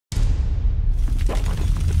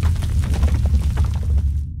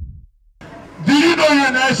know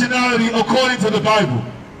your nationality according to the Bible?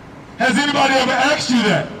 Has anybody ever asked you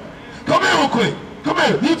that? Come here real quick. Come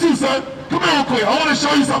here. You too, son. Come here real quick. I want to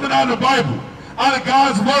show you something out of the Bible, out of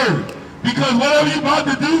God's Word. Because whatever you're about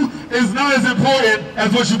to do is not as important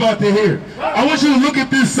as what you're about to hear. I want you to look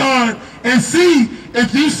at this sign and see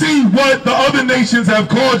if you see what the other nations have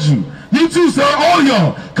called you. You too, sir. All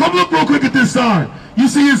y'all. Come look real quick at this sign. You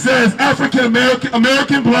see it says African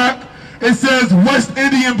American black. It says West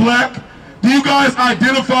Indian black. Do you guys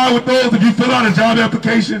identify with those if you fill out a job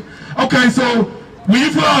application? Okay, so when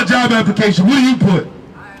you fill out a job application, what do you put?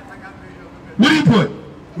 What do you put,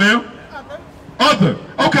 ma'am? Other.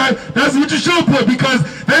 Okay, that's what you should put because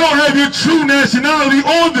they don't have your true nationality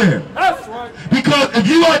on there. That's right. Because if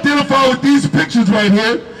you identify with these pictures right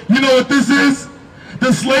here, you know what this is?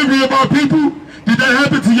 The slavery of our people. Did that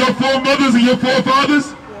happen to your foremothers and your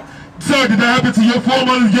forefathers? Sir, did that happen to your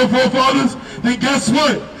foremothers and your forefathers? Then guess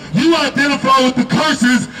what? You identify with the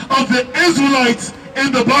curses of the Israelites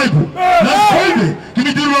in the Bible. Let's prove it. Give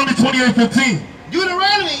me Deuteronomy 28:15.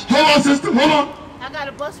 Deuteronomy. Hold on, sister. Hold on. I got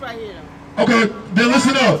a bus right here. Okay, then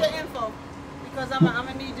listen up. Your info, because I'm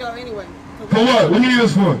gonna need y'all anyway. For what? What do you need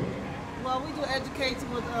us for? Well, we do education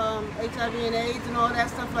with HIV and AIDS and all that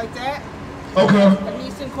stuff like that. Okay. That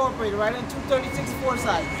needs to incorporate right on 236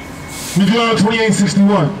 Forsyth. We do it on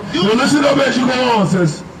 2861. Well, listen up as you go on,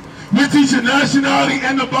 sis. We teach your nationality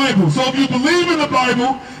and the Bible. So if you believe in the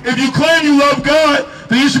Bible, if you claim you love God,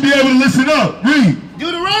 then you should be able to listen up. Read.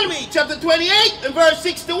 Deuteronomy chapter 28 and verse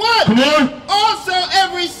 6 to 1. Come on. Also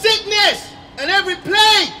every sickness and every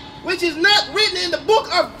plague which is not written in the book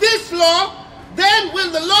of this law, then will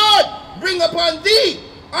the Lord bring upon thee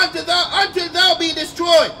until thou be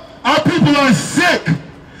destroyed. Our people are sick,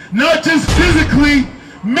 not just physically,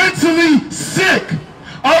 mentally sick.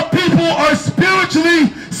 Our people are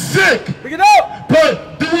spiritually sick. Bring it up.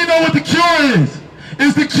 But do we know what the cure is?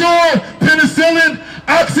 Is the cure penicillin,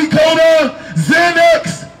 oxycodone,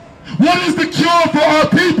 Xanax? What is the cure for our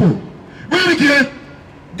people? Read again.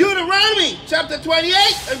 Deuteronomy chapter 28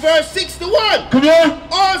 and verse 6 to 1. Come on.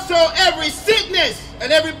 Also every sickness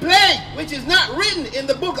and every plague which is not written in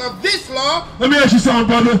the book of this law. Let me ask you something,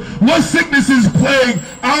 brother. What sicknesses plague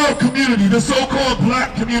our community, the so-called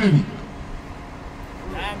black community?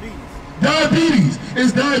 Diabetes.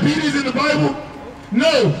 Is diabetes in the Bible?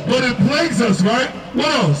 No, but it plagues us, right? What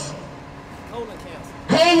else? Colon cancer.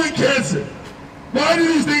 Colon cancer. Why do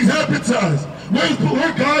these things happen to us?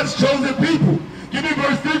 We're God's chosen people. Give me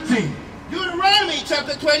verse 15. Deuteronomy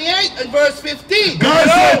chapter 28 and verse 15. God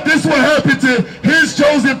said this will happen to his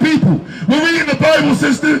chosen people. We're reading the Bible,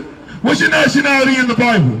 sister. What's your nationality in the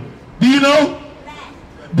Bible? Do you know?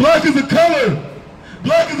 Black is a color.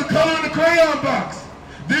 Black is a color in the crayon box.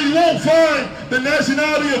 Then you won't find the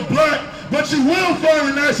nationality of black, but you will find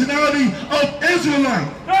the nationality of Israelite.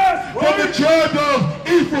 From the tribe of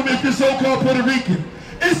Ephraim if you're so-called Puerto Rican.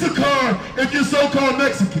 Issachar if you're so-called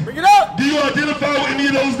Mexican. Bring it up. Do you identify with any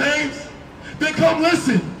of those names? Then come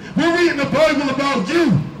listen. We're reading the Bible about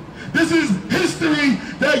you. This is history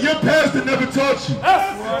that your pastor never taught you.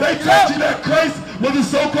 They taught you that Christ was a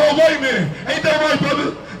so-called white man. Ain't that right,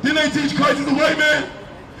 brother? Didn't they teach Christ is a white man?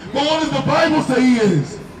 But what does the Bible say he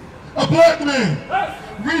is? A black man.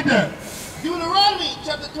 Read that. Deuteronomy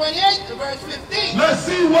chapter 28 and verse 15. Let's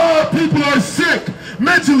see why our people are sick,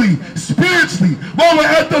 mentally, spiritually, while we're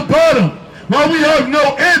at the bottom, while we have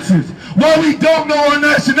no answers, while we don't know our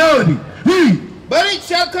nationality. Read. But it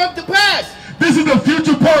shall come to pass. This is a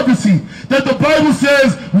future prophecy that the Bible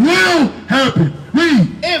says will happen.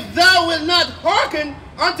 Read. If thou wilt not hearken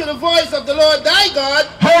unto the voice of the Lord thy God.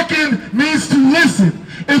 Hearken means to listen.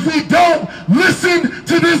 If we don't listen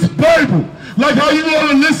to this Bible, like how you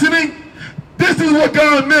all are listening, this is what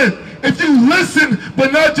God meant. If you listen,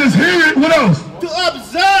 but not just hear it, what else? To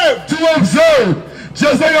observe. To observe.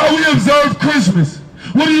 Just like how we observe Christmas.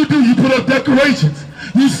 What do? You put up decorations.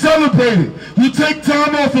 You celebrate it. You take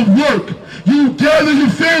time off of work. You gather your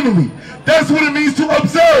family. That's what it means to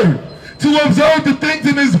observe. To observe the things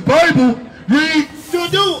in this Bible. Read. To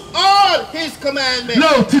do all his commandments.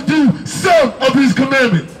 No, to do some of his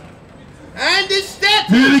commandments. And his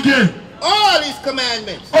statutes. Read it again. All his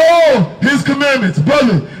commandments. All his commandments.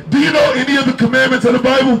 Brother, do you know any of the commandments of the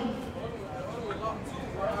Bible?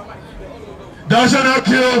 Thou shalt not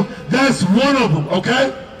kill. That's one of them,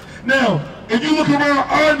 okay? Now, if you look around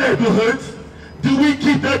our neighborhoods, do we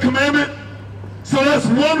keep that commandment? So that's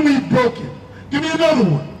one we've broken. Give me another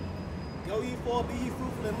one. Go ye forth, be ye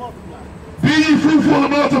fruitful and multiply. Be ye fruitful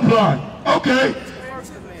and multiply. Okay.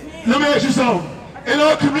 Let me ask you something. In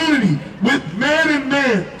our community, with man and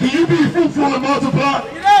man, can you be fruitful and multiply?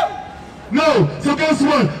 No. So guess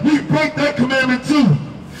what? We break that commandment too.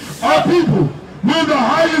 Our people, we're the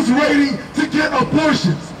highest rating to get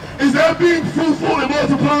abortions. Is that being fruitful and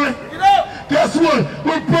multiplying? Guess what?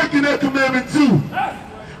 We're breaking that commandment too.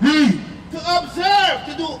 Read. To observe,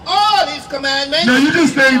 to do all his commandments. Now you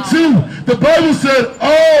just named two. The Bible said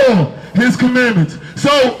all his commandments.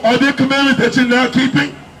 So are there commandments that you're not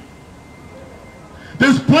keeping?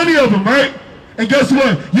 There's plenty of them, right? And guess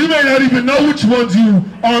what? You may not even know which ones you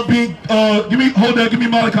are being, give me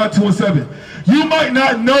Malachi 2:7. You might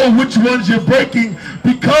not know which ones you're breaking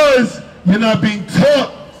because you're not being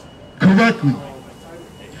taught correctly.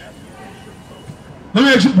 Let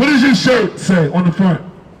me ask you, what does your shirt say on the front?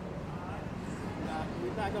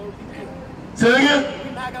 Say it again?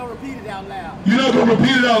 You're not going to repeat it out loud. You're not going to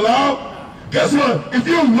repeat it out loud? Guess what? If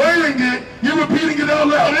you're learning it, you're repeating it out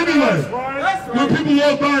loud anyway. That's right. When people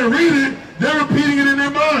walk by and read it, they're repeating it in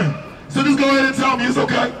their mind. So just go ahead and tell me it's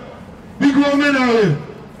okay. We grown men out here.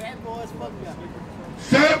 Fat boys, fuck them.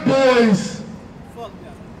 Fat boys. Fuck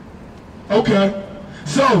them. Okay.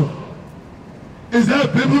 So, is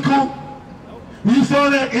that biblical? Will you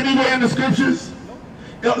find that anywhere in the scriptures?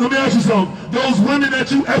 Let me ask you something. Those women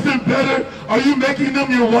that you effing better, are you making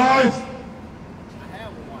them your wives? I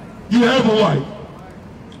have a wife. You have a wife.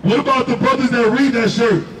 What about the brothers that read that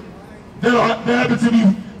shirt? That happen to be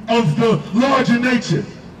of the larger nature?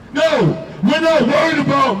 No, we're not worried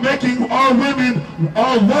about making our women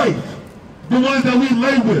our wife. The ones that we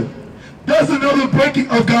lay with. That's another breaking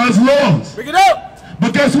of God's laws. Bring it up.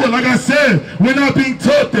 But guess what? Like I said, we're not being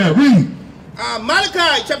taught that. Read.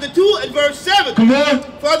 Malachi chapter 2 and verse 7. Come on.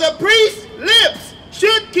 For the priest's lips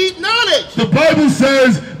should keep knowledge. The Bible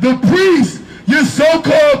says the priest, your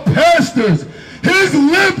so-called pastors, his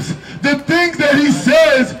lips, the things that he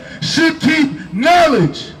says should keep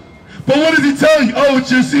knowledge. But what does he tell you? Oh,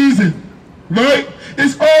 it's your season, right?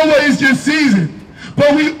 It's always your season.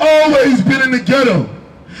 But we always been in the ghetto.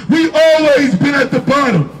 We always been at the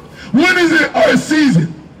bottom. When is it our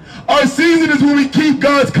season? Our season is when we keep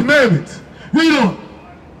God's commandments. Read on.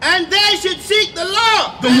 And they should seek the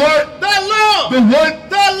law. The what? The law. The what?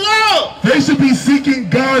 The law. They should be seeking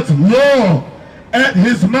God's law at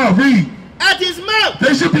his mouth. Read. At his mouth.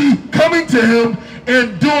 They should be coming to him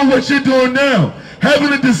and doing what you're doing now.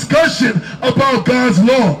 Having a discussion about God's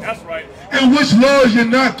law. That's right. And which laws you're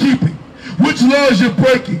not keeping. Which laws you're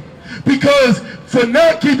breaking. Because for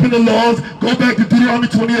not keeping the laws, go back to Deuteronomy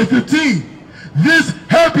 28:15. This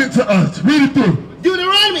happened to us. Read it through.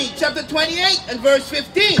 Deuteronomy chapter 28 and verse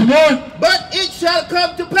 15. Come on. But it shall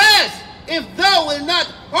come to pass, if thou wilt not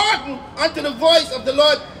hearken unto the voice of the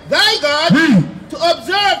Lord thy God, Read. to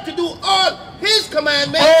observe to do all his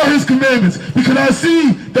commandments. All his commandments. Because I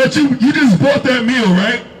see that you just bought that meal,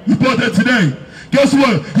 right? You bought that today. Guess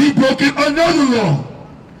what? You broke another law.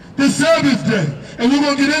 The Sabbath day. And we're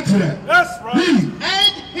going to get into that. That's right. Read.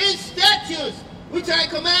 And his statutes, which I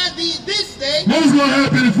command thee this day, What is going to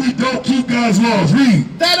happen if we don't keep God's laws?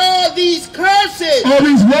 Read. that all these curses, All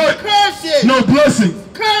these what? curses, No blessing.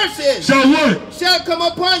 curses Shall what? shall come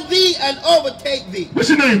upon thee and overtake thee. What's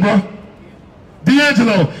your name, bro?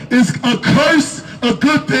 D'Angelo. Is a curse a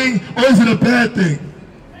good thing or is it a bad thing?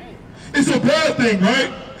 It's a bad thing,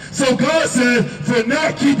 right? So God said for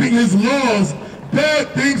not keeping his laws, bad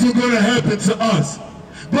things are going to happen to us.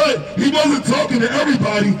 But he wasn't talking to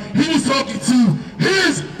everybody. He was talking to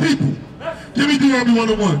his people. Give me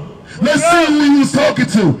Deuteronomy 1:1. Let's see who he was talking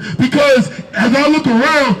to. Because as I look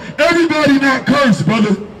around, everybody not cursed,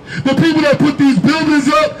 brother. The people that put these buildings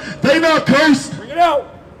up, they not cursed. Bring it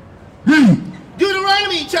out. Read.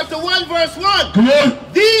 Deuteronomy chapter 1 verse 1. Come on.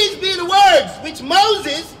 These be the words which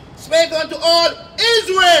Moses spake unto all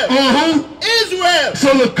Israel. Uh-huh. Israel.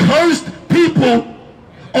 So the cursed people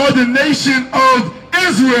are the nation of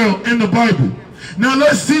Israel in the Bible. Now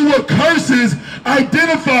let's see what curses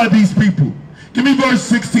identify these people. Give me verse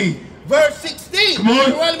 16. Verse 16. Come on.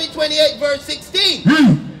 Deuteronomy 28 verse 16.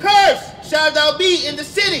 Read. Cursed shalt thou be in the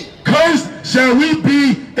city. Cursed shall we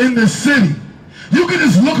be in the city. You can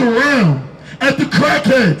just look around at the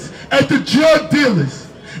crackheads, at the drug dealers,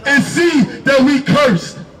 and see that we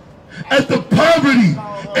cursed. At the poverty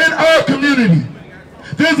in our community.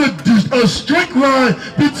 There's a strict line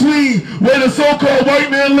between where the so-called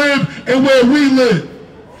white man live and where we live.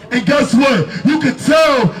 And guess what? You can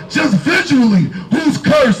tell just visually who's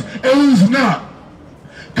cursed and who's not.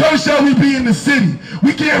 Cursed shall we be in the city.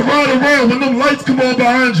 We can't ride around when them lights come on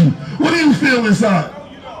behind you. What do you feel inside?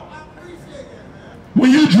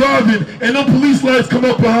 When you driving and them police lights come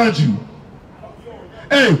up behind you.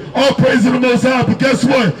 Hey, all praise to the Most High, but guess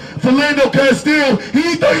what? Philando Castile,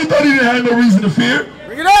 he thought he didn't have no reason to fear.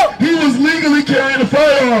 Bring it out. He was legally carrying a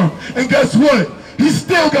firearm, And guess what? He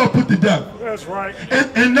still got put to death. That's right.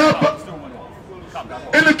 And not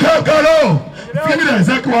and the cop got off. Give me that,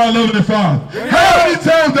 Zechariah 11 and 5. How many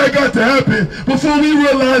times that got to happen before we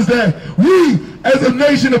realized that we, as a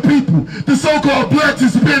nation of people, the so-called blacks,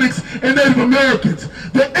 Hispanics, and Native Americans,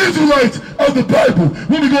 the Israelites of the Bible,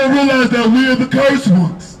 when we gonna realize that we're the cursed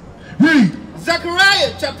ones? Read.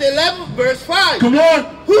 Zechariah chapter 11 verse 5. Come on.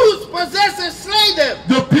 Whose possessors slay them?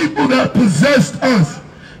 The people that possessed us.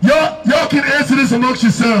 Y'all can answer this amongst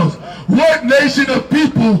yourselves. What nation of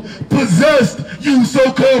people possessed you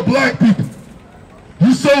so-called black people?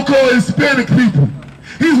 You so-called Hispanic people.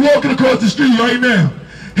 He's walking across the street right now.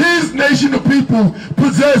 His nation of people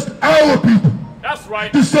possessed our people. That's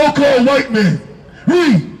right. The so-called white man.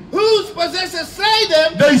 Read. Whose possessors slay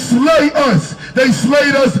them? They slay us. They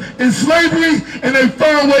slayed us in slavery, and they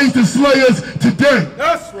found ways to slay us today.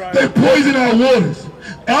 That's right. They poison our waters.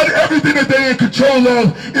 Everything that they're in control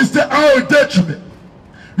of is to our detriment.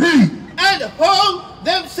 Read. And hold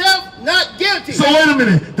themselves not guilty. So wait a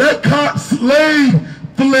minute. That cop slayed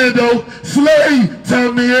Philando, slayed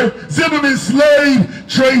Tamir, Zimmerman slayed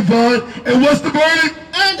Trayvon, and what's the verdict?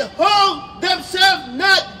 And hold themselves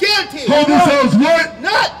not guilty. Hold themselves what?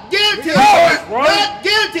 Not guilty. What? Not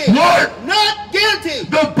guilty. What? Not guilty.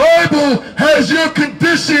 The Bible has your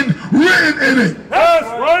condition written in it. That's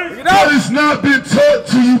right. But it's not been taught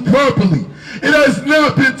to you properly. It has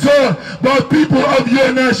not been taught by people of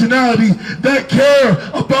your nationality that care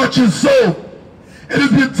about your soul. It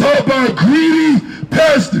has been taught by greedy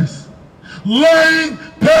pastors, lying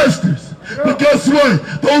pastors. But guess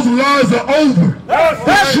what? Those lies are over.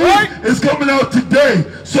 That's The right. truth is coming out today.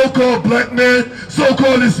 So-called black man,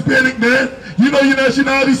 so-called Hispanic man. You know your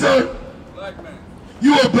nationality, sir? Black man.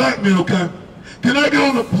 You a black man, okay? Can I get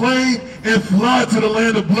on a plane and fly to the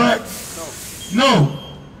land of black? No.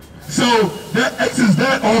 So that X's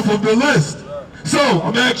that off of the list. So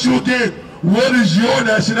I'm gonna ask you again, what is your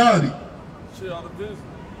nationality? Children of Israel.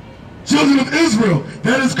 Children of Israel.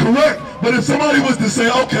 That is correct. But if somebody was to say,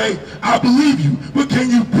 okay, I believe you, but can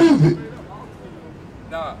you prove it?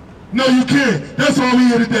 Nah. No, you can't. That's why we're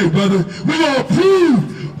here today, brother. We're gonna prove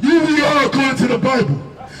who we are according to the Bible.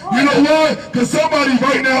 You know why? Because somebody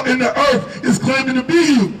right now in the earth is claiming to be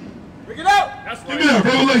you. Bring it out. That's Give me that,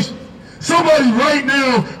 Revelation. Somebody right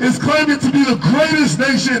now is claiming to be the greatest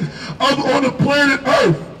nation on the planet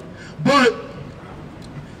Earth. But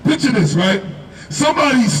picture this, right?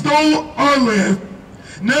 Somebody stole our land.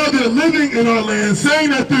 Now they're living in our land,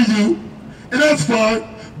 saying that they're you, and that's fine.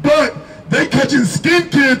 But they catching skin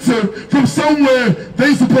cancer from somewhere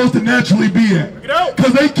they supposed to naturally be at. Bring it out.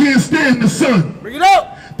 Because they can't stand the sun. Bring it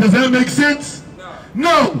out. Does that make sense?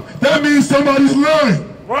 No. That means somebody's lying.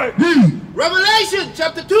 Right. Read. Revelation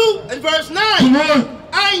chapter 2 and verse 9. Come on.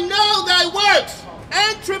 I know thy works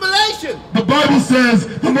and tribulation. The Bible says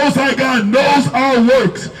the Most High God knows our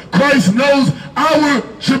works. Christ knows our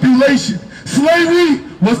tribulation. Slavery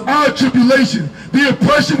was our tribulation. The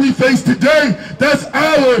oppression we face today, that's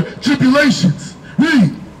our tribulations.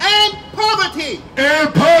 Read. And poverty.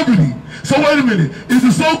 And poverty. So wait a minute. Is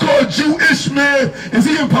the so-called Jewish man, is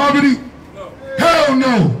he in poverty? No. Hell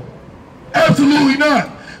no. Absolutely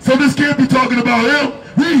not. So this can't be talking about him.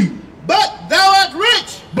 Read. But thou art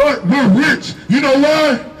rich. But we're rich. You know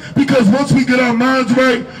why? Because once we get our minds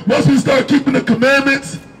right, once we start keeping the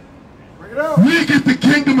commandments, we get the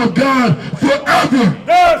kingdom of God forever.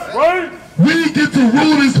 That's right. We get to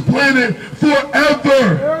rule this planet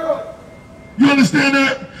forever. You understand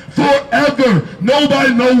that? Forever.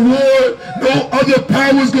 Nobody, no war, no other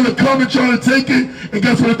power is going to come and try to take it. And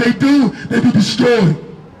guess what? If they do, they be destroyed.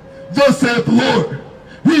 Thus saith the Lord.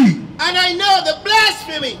 Read. And I know the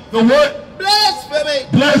blasphemy. The what? Blasphemy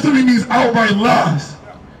Blasphemy means outright lies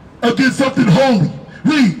against something holy.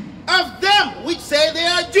 Read. of them which say they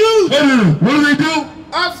are Jews. Wait a minute. What do they do?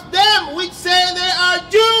 Of them which say they are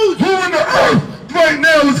Jews. Who in the earth right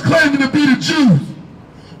now is claiming to be the Jews?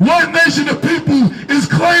 What nation of people is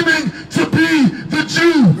claiming to be the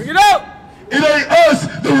Jews? Bring it out. It ain't us,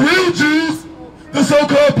 the real Jews, the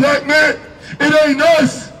so-called black man. It ain't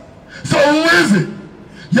us. So who is it?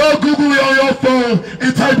 Y'all Google it on your phone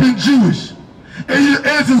and type in Jewish, and your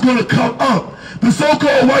answer's gonna come up. The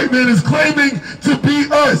so-called white man is claiming to be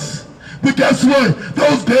us. But guess what?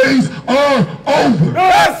 Those days are over.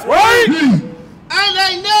 That's right. Read. And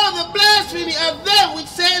I know the blasphemy of them which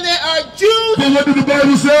say they are Jews But what did the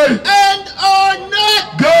Bible say? and are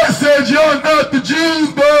not. God said y'all not the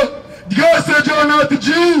Jews, bro. God said y'all not the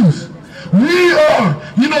Jews. We are.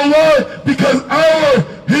 You know why? Because our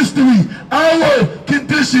history, our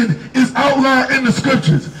condition is outlined in the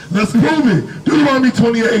scriptures. Let's prove it. Deuteronomy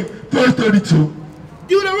 28, verse 32.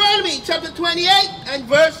 Deuteronomy chapter 28 and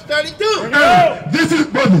verse 32. Hey, this is,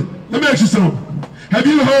 brother, let me ask you something. Have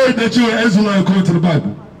you heard that you're an Israelite according to the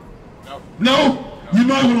Bible? No? You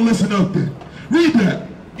might want to listen up then. Read that.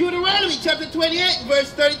 Deuteronomy chapter 28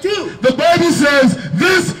 verse 32. The Bible says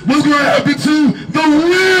this was going to happen to the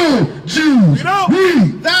real Jews.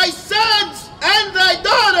 Read. Thy sons and thy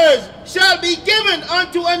daughters shall be given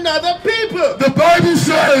unto another people. The Bible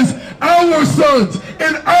says our sons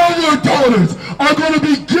and our daughters are going to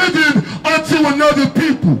be given unto another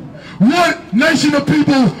people. What nation of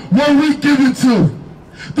people were we given to?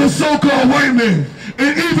 The so-called white man.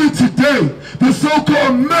 And even today, the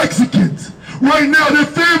so-called Mexicans. Right now, their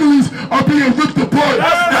families are being ripped apart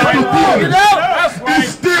at the border. It's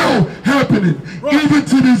still happening, even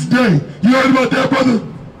to this day. You heard about that, brother?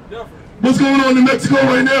 What's going on in Mexico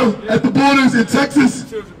right now? At the borders in Texas?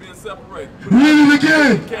 Children being separated. Read it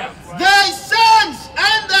again. Thy sons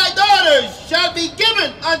and thy daughters shall be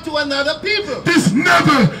given unto another people. This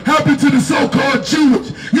never happened to the so-called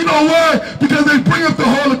Jewish. You know why? Because they bring up the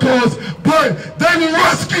Holocaust, but they were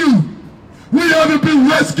rescued. We haven't been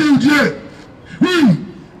rescued yet. Read.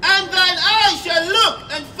 And thine eyes shall look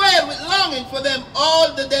and fail with longing for them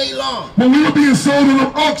all the day long. When we were being sold on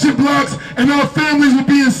them auction blocks and our families were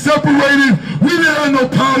being separated, we didn't have no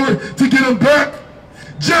power to get them back.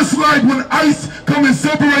 Just like when ICE come and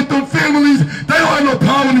separate them families, they don't have no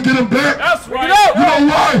power to get them back. That's right. You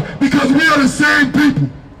know why? Because we are the same people.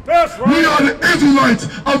 That's right. We are the Israelites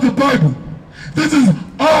of the Bible. This is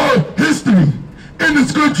our history in the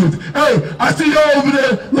scriptures. Hey, I see y'all over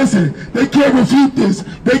there. Listen, they can't refute this.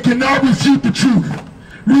 They cannot refute the truth.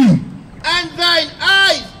 Read. And thine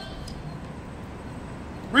eyes,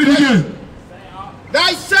 Read again.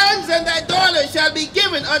 thy sons and thy daughters shall be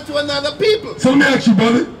given unto another people. So let me ask you,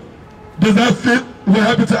 brother. Does that fit what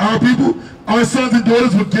happened to our people? Our sons and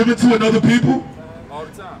daughters were given to another people? All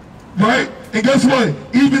the time. Right? And guess what?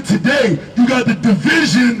 Even today, you got the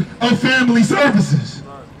division of family services.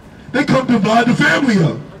 They come divide the family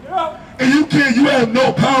up. And you have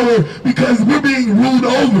no power because we're being ruled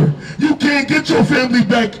over. You can't get your family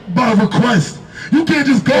back by request. You can't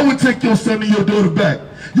just go and take your son and your daughter back.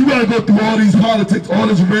 You gotta go through all these politics, all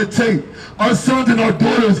this red tape. Our sons and our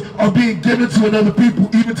daughters are being given to another people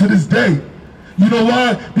even to this day. You know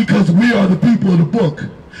why? Because we are the people of the book.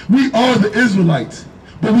 We are the Israelites.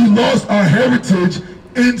 But we lost our heritage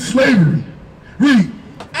in slavery. Read.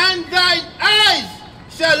 And thine eyes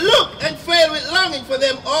shall look and fail with longing for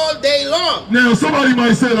them all day long. Now, somebody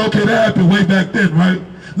might say, okay, that happened way back then, right?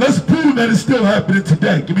 Let's prove that it's still happening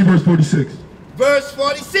today. Give me verse 46. Verse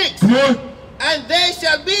 46. Come on. And they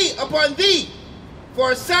shall be upon thee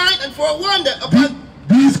for a sign and for a wonder upon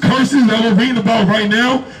These curses that we're reading about right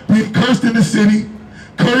now, being cursed in the city,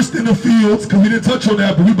 cursed in the fields, because we didn't touch on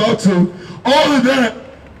that, but we about to. All of that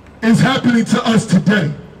is happening to us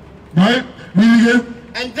today, right? Read again.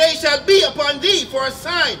 and they shall be upon thee for a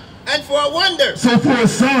sign and for a wonder. So for a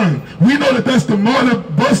sign, we know that that's the martyr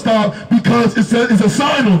bus stop because it's a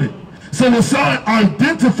sign on it. So a sign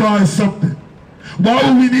identifies something. Why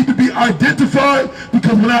would we need to be identified?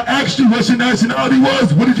 Because when I asked you what your nationality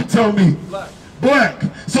was, what did you tell me? Black. Black.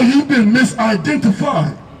 So you've been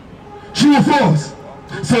misidentified. True or false?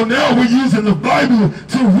 So now we're using the Bible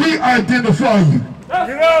to re-identify you.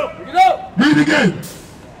 Read again.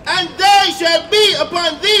 And they shall be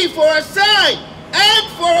upon thee for a sign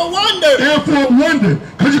and for a wonder. And for a wonder.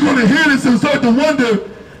 Because you're going to hear this and start to wonder,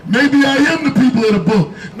 maybe I am the people of the book.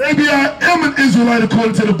 Maybe I am an Israelite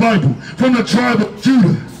according to the Bible, from the tribe of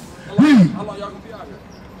Judah. Read. How long y'all gonna be out here?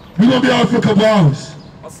 We're going to be out for a couple hours.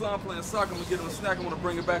 My son playing soccer, I'm gonna get him a snack, I'm gonna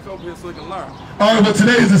bring it back over here so he can learn. All right, but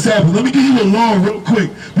today is the Sabbath. Let me give you a law real quick.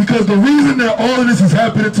 Because the reason that all of this is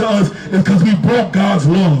happening to us is because we broke God's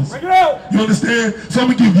laws. You understand? So I'm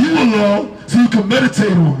going to give you a law so you can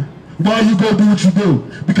meditate on while you go do what you do.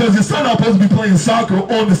 Because your son not supposed to be playing soccer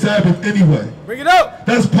on the Sabbath anyway. Bring it up.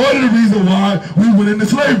 That's part of the reason why we went into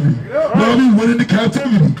slavery. Why we went into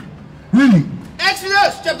captivity. Read.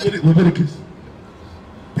 Exodus chapter Leviticus.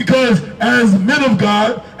 Because as men of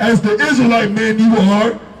God, as the Israelite man you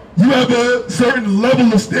are, you have a certain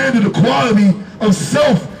level of standard, of quality of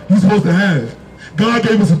self you're supposed to have. God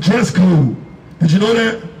gave us a dress code. Did you know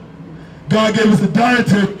that? God gave us a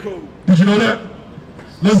dietary code. Did you know that?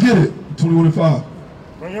 Let's get it. 21:5.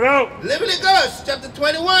 Bring it out. Leviticus chapter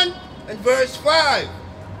 21 and verse 5.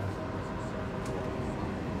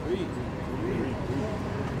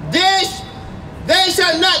 They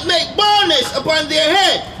shall not make baldness upon their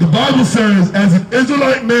head. The Bible says, as an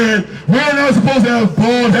Israelite man, we're not supposed to have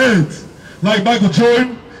bald heads. Like Michael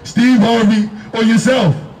Jordan, Steve Harvey, or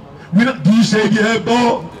yourself. Do you shave your head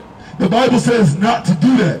bald? The Bible says not to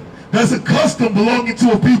do that. That's a custom belonging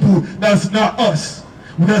to a people that's not us.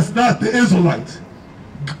 That's not the Israelites.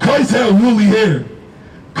 Christ had woolly hair.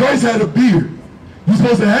 Christ had a beard. You're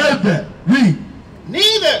supposed to have that. Read.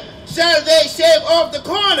 Neither shall they shave off the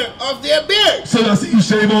corner of their beard. So that's you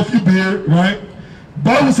shave off your beard, right?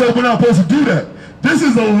 Bible says we're not supposed to do that. This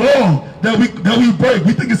is a law that we break.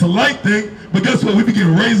 We think it's a light thing, but guess what? We be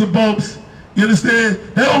getting razor bumps. You understand?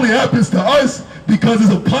 That only happens to us because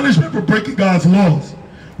it's a punishment for breaking God's laws.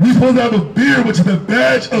 We're supposed to have a beard, which is a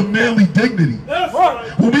badge of manly dignity. That's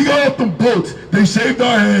right. When we got off them boats, they shaved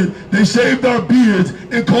our head, they shaved our beards,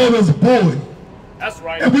 and called us boy. That's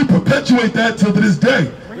right. And we perpetuate that till to this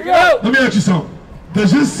day. Let me ask you something.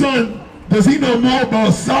 Does your son, does he know more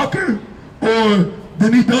about soccer or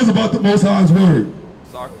than he does about the Most High's word?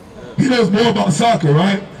 Soccer. He knows more about soccer,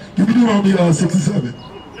 right? Give me Deuteronomy 67.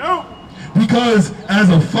 No. Because as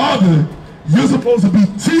a father, you're supposed to be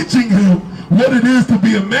teaching him what it is to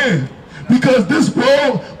be a man. Because this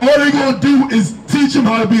world, all they're going to do is teach him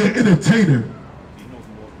how to be an entertainer.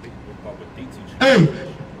 Hey,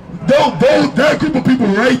 that group of people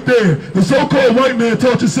right there, the so-called white man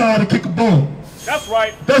taught your son how to kick a ball. That's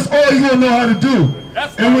right. That's all he's going to know how to do.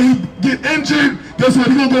 That's and right. when he get injured, guess what?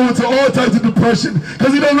 He's going to go into all types of depression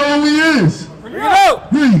because he don't know who he is.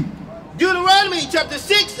 Read. Deuteronomy chapter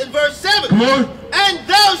 6 and verse 7. Come on. And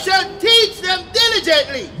thou shalt teach them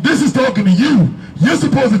diligently. This is talking to you. You're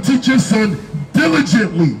supposed to teach your son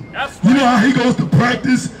diligently. That's You right. know how he goes to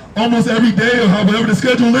practice almost every day or however the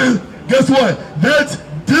schedule is? Guess what? That's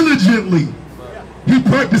diligently. He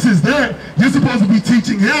practices that. You're supposed to be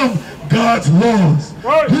teaching him God's laws.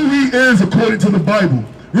 Right. Who he is according to the Bible.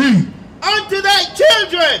 Read. Unto thy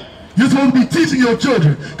children. You're supposed to be teaching your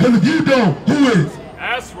children. Because if you don't, who is?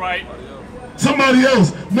 That's right. Somebody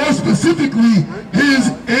else. More specifically, his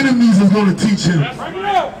enemies is going to teach him. That's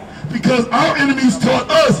right. Because our enemies taught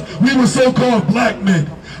us we were so-called black men.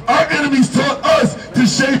 Our enemies taught us to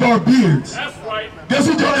shave our beards. That's right. Guess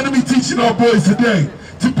what your enemy teaching our boys today?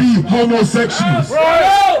 To be homosexuals. That's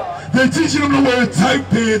right. They're teaching them to wear tight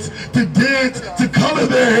pants, to dance, to color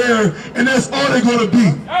their hair, and that's all they're going to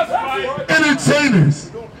be. That's right.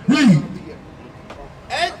 Entertainers. Read.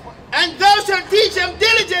 And thou shalt teach them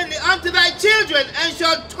diligently unto thy children, and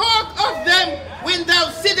shalt talk of them when thou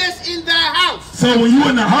sittest in thy house. So when you're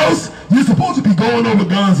in the house, you're supposed to be going over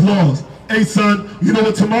God's laws. Hey son, you know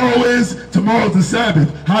what tomorrow is? Tomorrow's the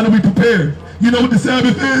Sabbath. How do we prepare? You know what the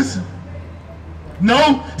Sabbath is?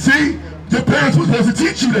 No? See? Your parents were supposed to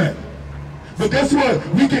teach you that. But guess what?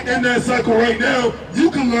 We can end that cycle right now.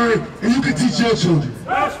 You can learn and you can teach your children.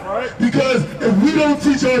 That's right. Because if we don't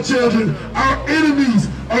teach our children, our enemies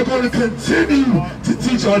are going to continue to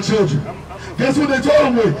teach our children. Guess what they taught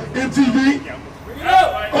them with? MTV?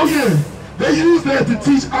 Oh yeah. They use that to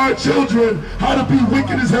teach our children how to be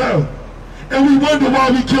wicked as hell. And we wonder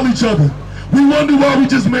why we kill each other. We wonder why we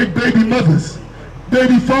just make baby mothers,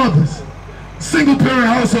 baby fathers, single parent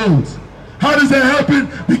households. How does that happen?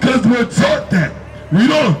 Because we're taught that. Read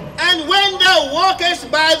on. And when thou walkest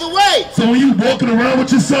by the way. So when you walking around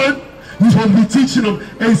with your son, you're supposed to be teaching him,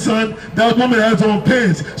 hey son, that woman has on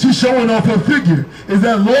pants. She's showing off her figure. Is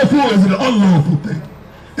that lawful or is it an unlawful thing?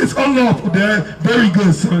 It's unlawful, Dad. Very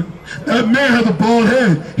good, son. That man has a bald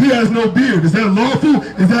head. He has no beard. Is that lawful?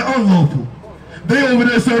 Is that unlawful? They over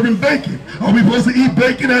there serving bacon. Are we supposed to eat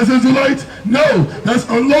bacon as Israelites? No, that's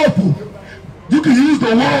unlawful. You can use the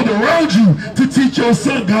world around you to teach your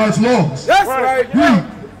son God's laws. That's right. Read.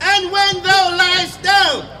 And when thou liest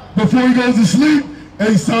down. Before he goes to sleep,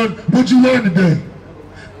 hey son, what'd you learn today?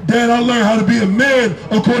 Dad, I learned how to be a man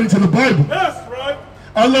according to the Bible. That's right.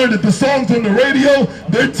 I learned that the songs on the radio,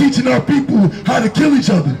 they're teaching our people how to kill each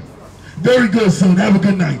other. Very good, son. Have a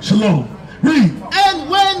good night. Shalom. Read. And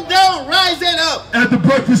when thou risest up. At the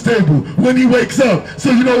breakfast table, when he wakes up. So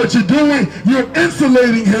you know what you're doing? You're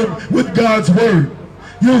insulating him with God's word.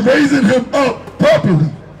 You're raising him up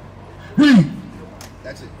properly. Read.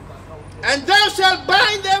 That's it. And thou shalt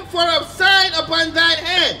bind them for a sign upon thine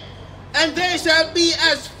hand, and they shall be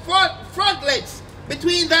as frontlets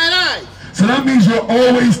between thine eyes. So that means you're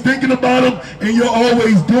always thinking about them and you're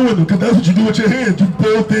always doing them, because that's what you do with your hands. You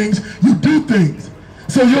build things, you do things.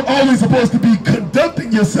 So you're always supposed to be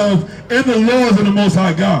conducting yourself in the laws of the Most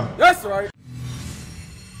High God. That's right.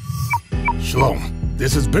 Shalom.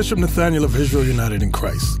 This is Bishop Nathaniel of Israel United in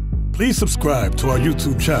Christ. Please subscribe to our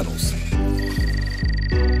YouTube channels.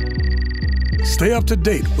 Stay up to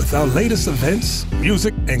date with our latest events,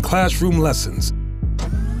 music, and classroom lessons.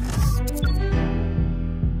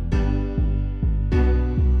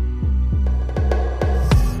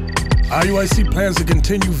 IUIC plans to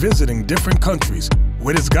continue visiting different countries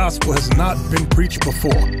where this gospel has not been preached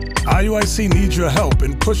before. IUIC needs your help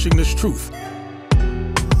in pushing this truth.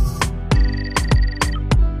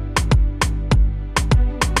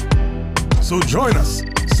 So join us.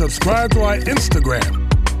 Subscribe to our Instagram,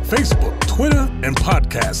 Facebook, Twitter, and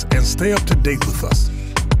podcast, and stay up to date with us.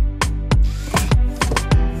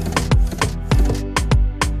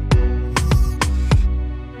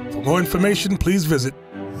 For more information, please visit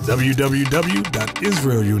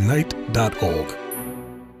www.israelunite.org.